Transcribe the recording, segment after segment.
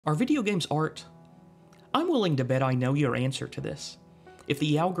Are video games art? I'm willing to bet I know your answer to this. If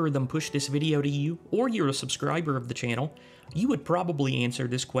the algorithm pushed this video to you, or you're a subscriber of the channel, you would probably answer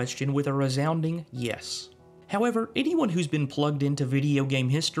this question with a resounding yes. However, anyone who's been plugged into video game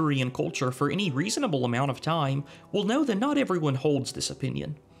history and culture for any reasonable amount of time will know that not everyone holds this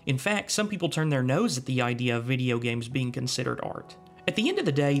opinion. In fact, some people turn their nose at the idea of video games being considered art. At the end of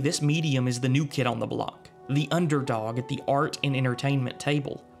the day, this medium is the new kid on the block, the underdog at the art and entertainment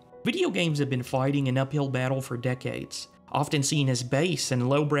table. Video games have been fighting an uphill battle for decades, often seen as base and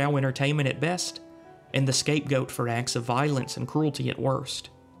lowbrow entertainment at best, and the scapegoat for acts of violence and cruelty at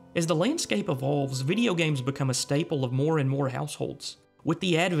worst. As the landscape evolves, video games become a staple of more and more households. With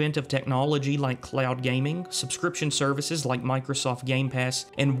the advent of technology like cloud gaming, subscription services like Microsoft Game Pass,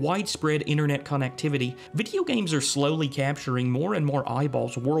 and widespread internet connectivity, video games are slowly capturing more and more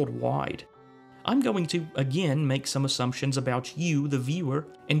eyeballs worldwide. I'm going to, again, make some assumptions about you, the viewer,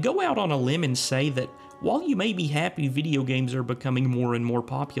 and go out on a limb and say that while you may be happy video games are becoming more and more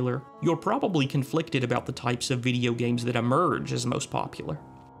popular, you're probably conflicted about the types of video games that emerge as most popular.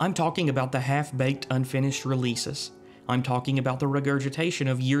 I'm talking about the half-baked, unfinished releases. I'm talking about the regurgitation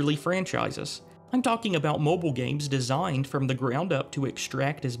of yearly franchises. I'm talking about mobile games designed from the ground up to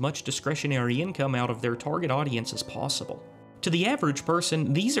extract as much discretionary income out of their target audience as possible. To the average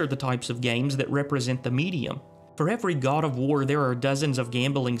person, these are the types of games that represent the medium. For every God of War, there are dozens of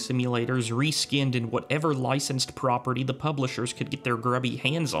gambling simulators reskinned in whatever licensed property the publishers could get their grubby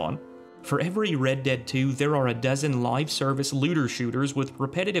hands on. For every Red Dead 2, there are a dozen live-service looter shooters with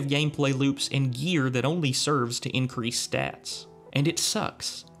repetitive gameplay loops and gear that only serves to increase stats. And it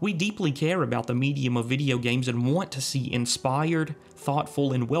sucks. We deeply care about the medium of video games and want to see inspired,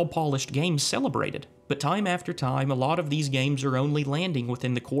 thoughtful, and well-polished games celebrated. But time after time, a lot of these games are only landing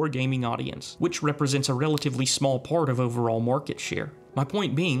within the core gaming audience, which represents a relatively small part of overall market share. My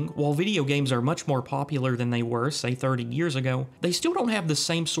point being, while video games are much more popular than they were, say 30 years ago, they still don't have the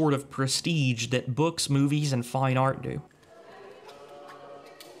same sort of prestige that books, movies, and fine art do.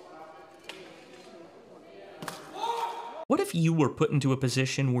 What if you were put into a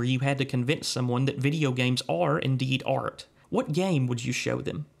position where you had to convince someone that video games are indeed art? What game would you show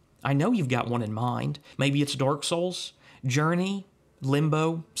them? I know you've got one in mind. Maybe it's Dark Souls, Journey,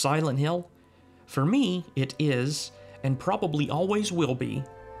 Limbo, Silent Hill. For me, it is, and probably always will be,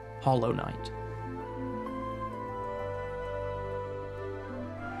 Hollow Knight.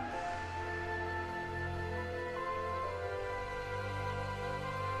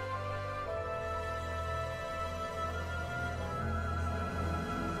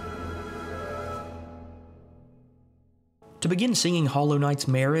 To begin seeing Hollow Knight's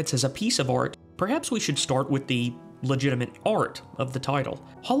merits as a piece of art, perhaps we should start with the legitimate art of the title.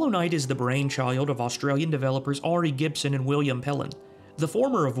 Hollow Knight is the brainchild of Australian developers Ari Gibson and William Pellin, the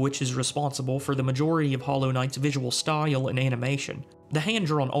former of which is responsible for the majority of Hollow Knight's visual style and animation. The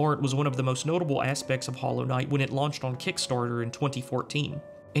hand-drawn art was one of the most notable aspects of Hollow Knight when it launched on Kickstarter in 2014.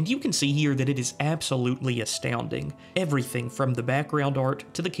 And you can see here that it is absolutely astounding. Everything from the background art,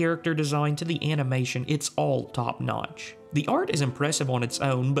 to the character design, to the animation, it's all top-notch. The art is impressive on its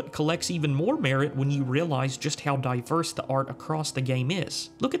own, but collects even more merit when you realize just how diverse the art across the game is.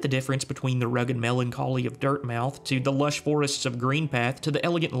 Look at the difference between the rugged melancholy of Dirtmouth, to the lush forests of Greenpath, to the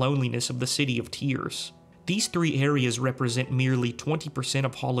elegant loneliness of the City of Tears. These three areas represent merely 20%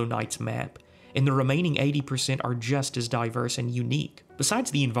 of Hollow Knight's map, and the remaining 80% are just as diverse and unique.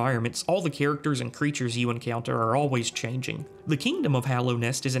 Besides the environments, all the characters and creatures you encounter are always changing. The kingdom of Hallow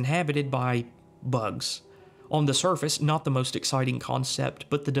Nest is inhabited by bugs. On the surface, not the most exciting concept,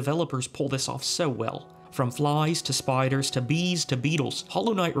 but the developers pull this off so well. From flies to spiders to bees to beetles,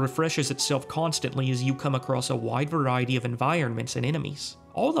 Hollow Knight refreshes itself constantly as you come across a wide variety of environments and enemies.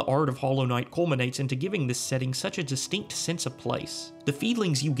 All the art of Hollow Knight culminates into giving this setting such a distinct sense of place. The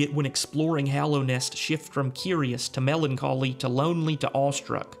feelings you get when exploring Hallow Nest shift from curious to melancholy to lonely to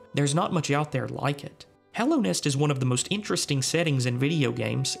awestruck. There's not much out there like it. Hallow Nest is one of the most interesting settings in video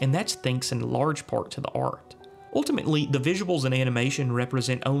games, and that's thanks in large part to the art. Ultimately, the visuals and animation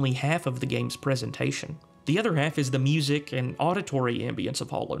represent only half of the game's presentation. The other half is the music and auditory ambience of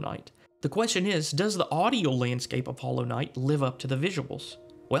Hollow Knight. The question is, does the audio landscape of Hollow Knight live up to the visuals?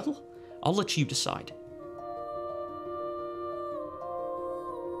 Well, I'll let you decide.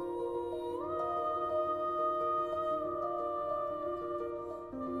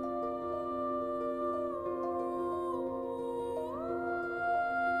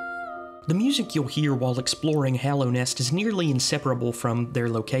 The music you'll hear while exploring Hallow Nest is nearly inseparable from their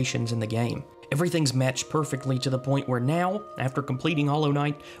locations in the game. Everything's matched perfectly to the point where now, after completing Hollow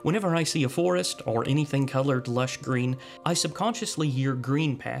Knight, whenever I see a forest or anything colored lush green, I subconsciously hear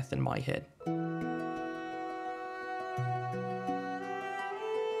Green Path in my head.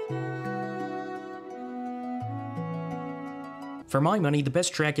 For my money, the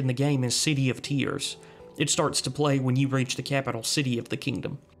best track in the game is City of Tears. It starts to play when you reach the capital city of the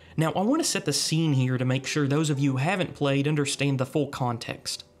kingdom. Now, I want to set the scene here to make sure those of you who haven't played understand the full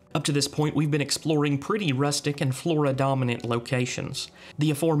context. Up to this point, we've been exploring pretty rustic and flora-dominant locations.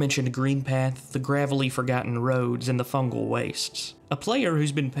 The aforementioned green path, the gravelly forgotten roads, and the fungal wastes. A player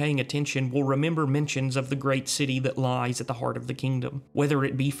who's been paying attention will remember mentions of the great city that lies at the heart of the kingdom, whether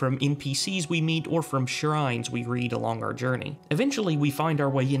it be from NPCs we meet or from shrines we read along our journey. Eventually, we find our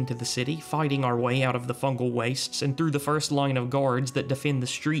way into the city, fighting our way out of the fungal wastes and through the first line of guards that defend the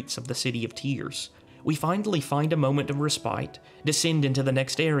streets of the City of Tears. We finally find a moment of respite, descend into the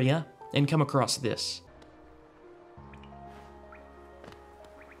next area, and come across this.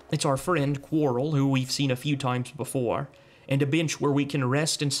 It's our friend Quarrel, who we've seen a few times before, and a bench where we can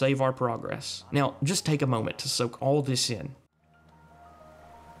rest and save our progress. Now, just take a moment to soak all this in.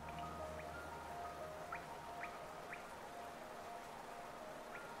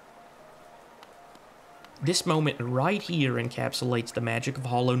 This moment right here encapsulates the magic of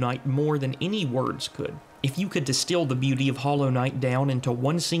Hollow Knight more than any words could. If you could distill the beauty of Hollow Knight down into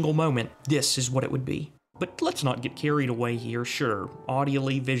one single moment, this is what it would be. But let's not get carried away here. Sure,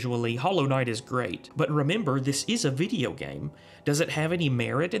 audially, visually, Hollow Knight is great. But remember, this is a video game. Does it have any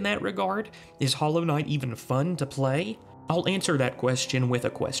merit in that regard? Is Hollow Knight even fun to play? I'll answer that question with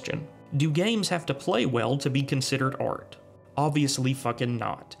a question. Do games have to play well to be considered art? Obviously fucking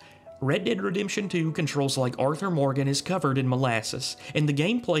not. Red Dead Redemption 2 controls like Arthur Morgan is covered in molasses, and the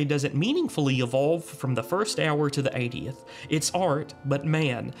gameplay doesn't meaningfully evolve from the first hour to the 80th. It's art, but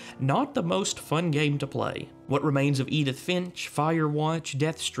man, not the most fun game to play. What Remains of Edith Finch, Firewatch,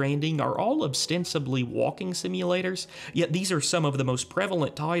 Death Stranding are all ostensibly walking simulators, yet these are some of the most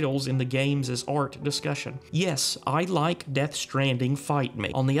prevalent titles in the games as art discussion. Yes, I like Death Stranding, fight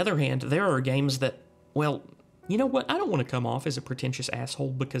me. On the other hand, there are games that, well, you know what, I don't want to come off as a pretentious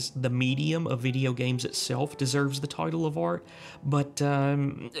asshole because the medium of video games itself deserves the title of art, but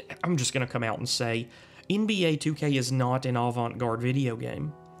I'm just going to come out and say NBA 2K is not an avant-garde video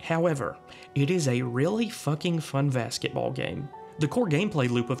game. However, it is a really fucking fun basketball game. The core gameplay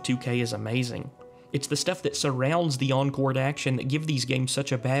loop of 2K is amazing. It's the stuff that surrounds the on-court action that give these games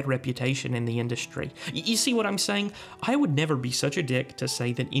such a bad reputation in the industry. You see what I'm saying? I would never be such a dick to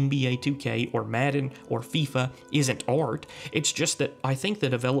say that NBA 2K or Madden or FIFA isn't art. It's just that I think the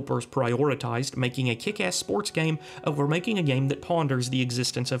developers prioritized making a kick-ass sports game over making a game that ponders the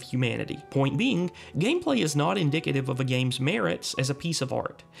existence of humanity. Point being, gameplay is not indicative of a game's merits as a piece of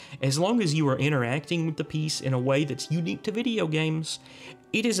art. As long as you are interacting with the piece in a way that's unique to video games,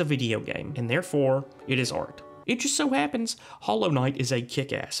 it is a video game, and therefore, it is art. It just so happens, Hollow Knight is a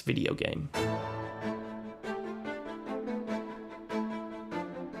kick-ass video game.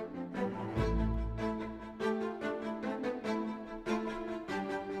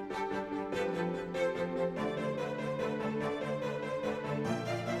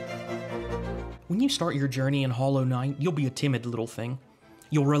 When you start your journey in Hollow Knight, you'll be a timid little thing.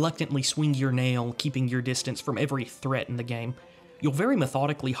 You'll reluctantly swing your nail, keeping your distance from every threat in the game. You'll very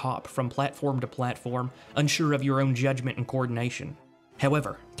methodically hop from platform to platform, unsure of your own judgment and coordination.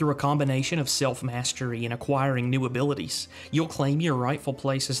 However, through a combination of self-mastery and acquiring new abilities, you'll claim your rightful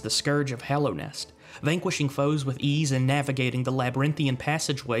place as the Scourge of Hallownest, vanquishing foes with ease and navigating the labyrinthian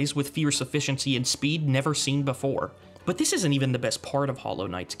passageways with fierce efficiency and speed never seen before. But this isn't even the best part of Hollow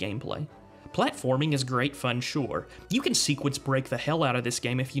Knight's gameplay. Platforming is great fun, sure. You can sequence break the hell out of this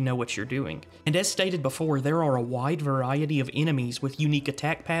game if you know what you're doing. And as stated before, there are a wide variety of enemies with unique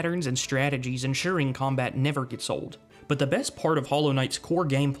attack patterns and strategies ensuring combat never gets old. But the best part of Hollow Knight's core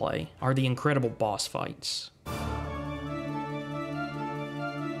gameplay are the incredible boss fights.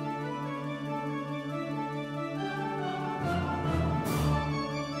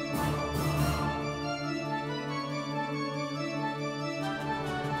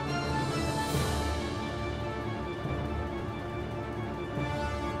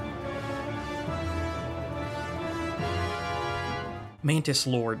 Mantis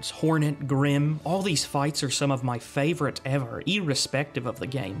Lords, Hornet, Grim, all these fights are some of my favorite ever, irrespective of the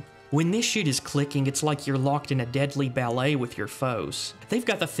game. When this shit is clicking, it's like you're locked in a deadly ballet with your foes. They've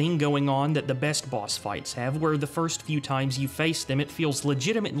got the thing going on that the best boss fights have, where the first few times you face them it feels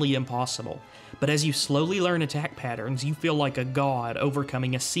legitimately impossible. But as you slowly learn attack patterns, you feel like a god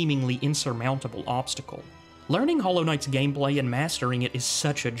overcoming a seemingly insurmountable obstacle. Learning Hollow Knight's gameplay and mastering it is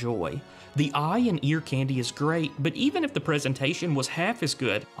such a joy. The eye and ear candy is great, but even if the presentation was half as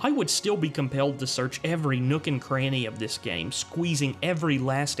good, I would still be compelled to search every nook and cranny of this game, squeezing every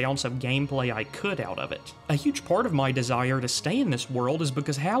last ounce of gameplay I could out of it. A huge part of my desire to stay in this world is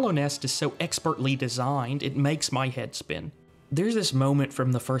because Hallownest is so expertly designed, it makes my head spin. There's this moment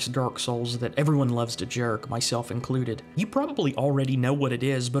from the first Dark Souls that everyone loves to jerk, myself included. You probably already know what it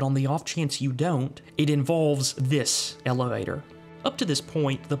is, but on the off chance you don't, it involves this elevator. Up to this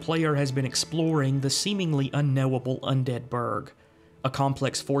point, the player has been exploring the seemingly unknowable Undead Burg, a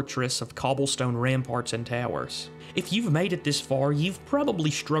complex fortress of cobblestone ramparts and towers. If you've made it this far, you've probably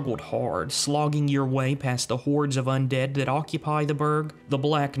struggled hard, slogging your way past the hordes of undead that occupy the Burg, the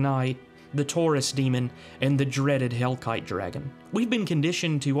Black Knight, the Taurus Demon, and the dreaded Hellkite Dragon. We've been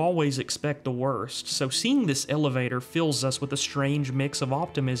conditioned to always expect the worst, so seeing this elevator fills us with a strange mix of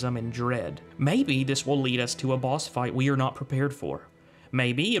optimism and dread. Maybe this will lead us to a boss fight we are not prepared for.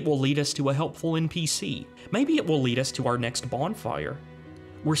 Maybe it will lead us to a helpful NPC. Maybe it will lead us to our next bonfire.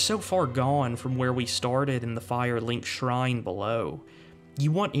 We're so far gone from where we started in the Firelink Shrine below.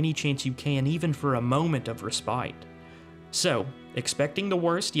 You want any chance you can, even for a moment of respite. So, expecting the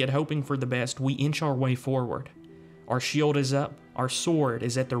worst yet hoping for the best, we inch our way forward. Our shield is up, our sword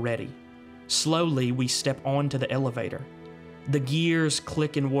is at the ready. Slowly, we step onto the elevator. The gears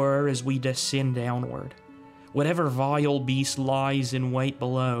click and whir as we descend downward. Whatever vile beast lies in wait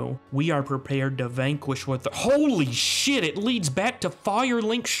below, we are prepared to vanquish with the— Holy shit, it leads back to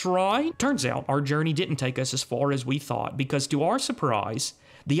Firelink Shrine? Turns out, our journey didn't take us as far as we thought, because to our surprise,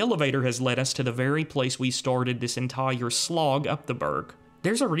 the elevator has led us to the very place we started this entire slog up the Burg.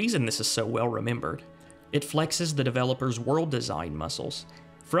 There's a reason this is so well remembered. It flexes the developer's world design muscles.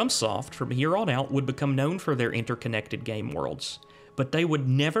 FromSoft, from here on out, would become known for their interconnected game worlds, but they would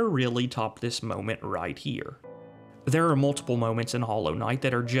never really top this moment right here. There are multiple moments in Hollow Knight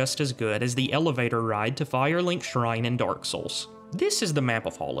that are just as good as the elevator ride to Firelink Shrine in Dark Souls. This is the map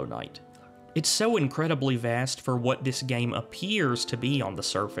of Hollow Knight. It's so incredibly vast for what this game appears to be on the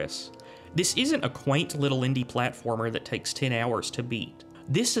surface. This isn't a quaint little indie platformer that takes 10 hours to beat.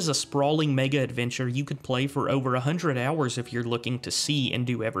 This is a sprawling mega adventure you could play for over 100 hours if you're looking to see and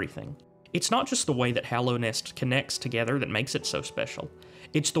do everything. It's not just the way that Hallownest connects together that makes it so special.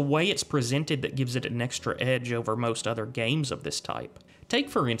 It's the way it's presented that gives it an extra edge over most other games of this type. Take,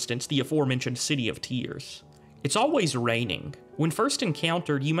 for instance, the aforementioned City of Tears. It's always raining. When first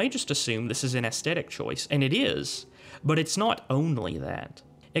encountered, you may just assume this is an aesthetic choice, and it is, but it's not only that.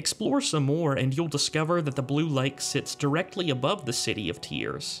 Explore some more and you'll discover that the Blue Lake sits directly above the City of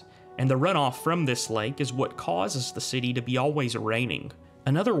Tears, and the runoff from this lake is what causes the city to be always raining.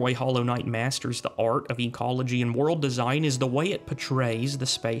 Another way Hollow Knight masters the art of ecology and world design is the way it portrays the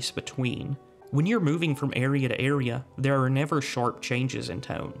space between. When you're moving from area to area, there are never sharp changes in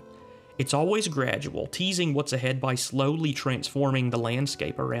tone. It's always gradual, teasing what's ahead by slowly transforming the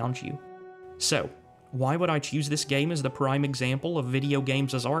landscape around you. So, why would I choose this game as the prime example of video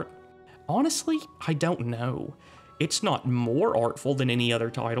games as art? Honestly, I don't know. It's not more artful than any other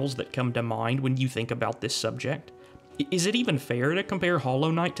titles that come to mind when you think about this subject. Is it even fair to compare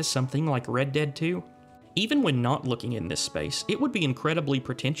Hollow Knight to something like Red Dead 2? Even when not looking in this space, it would be incredibly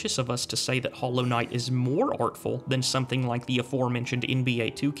pretentious of us to say that Hollow Knight is more artful than something like the aforementioned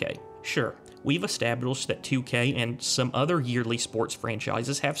NBA 2K. Sure, we've established that 2K and some other yearly sports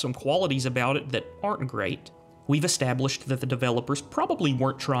franchises have some qualities about it that aren't great. We've established that the developers probably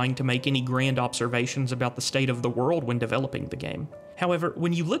weren't trying to make any grand observations about the state of the world when developing the game. However,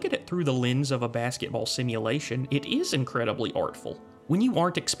 when you look at it through the lens of a basketball simulation, it is incredibly artful. When you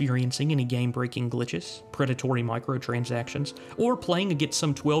aren't experiencing any game-breaking glitches, predatory microtransactions, or playing against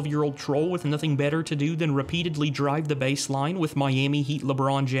some 12-year-old troll with nothing better to do than repeatedly drive the baseline with Miami Heat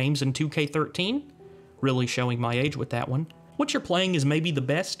LeBron James in 2K13? Really showing my age with that one. What you're playing is maybe the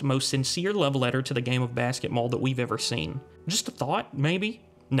best, most sincere love letter to the game of basketball that we've ever seen. Just a thought, maybe?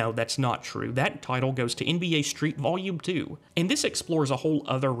 No, that's not true. That title goes to NBA Street Volume 2, and this explores a whole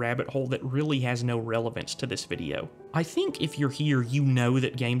other rabbit hole that really has no relevance to this video. I think if you're here, you know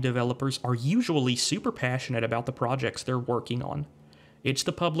that game developers are usually super passionate about the projects they're working on. It's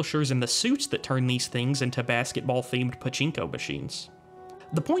the publishers and the suits that turn these things into basketball-themed pachinko machines.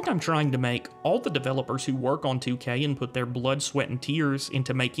 The point I'm trying to make, all the developers who work on 2K and put their blood, sweat, and tears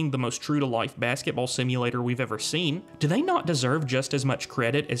into making the most true-to-life basketball simulator we've ever seen, do they not deserve just as much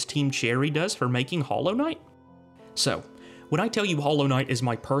credit as Team Cherry does for making Hollow Knight? So, when I tell you Hollow Knight is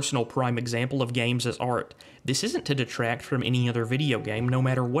my personal prime example of games as art, this isn't to detract from any other video game, no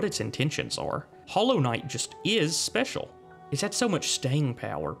matter what its intentions are. Hollow Knight just is special. It's had so much staying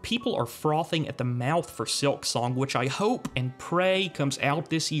power. People are frothing at the mouth for Silksong, which I hope and pray comes out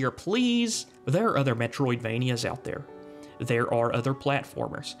this year, please. There are other Metroidvanias out there. There are other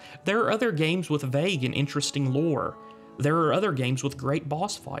platformers. There are other games with vague and interesting lore. There are other games with great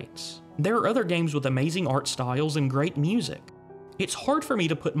boss fights. There are other games with amazing art styles and great music. It's hard for me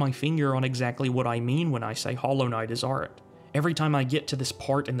to put my finger on exactly what I mean when I say Hollow Knight is art. Every time I get to this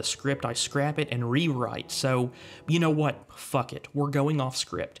part in the script, I scrap it and rewrite, so you know what? Fuck it. We're going off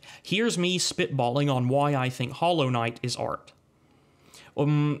script. Here's me spitballing on why I think Hollow Knight is art.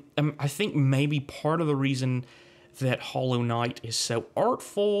 I think maybe part of the reason that Hollow Knight is so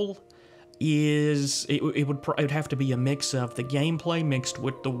artful is it would have to be a mix of the gameplay mixed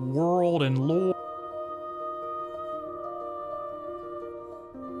with the world and lore.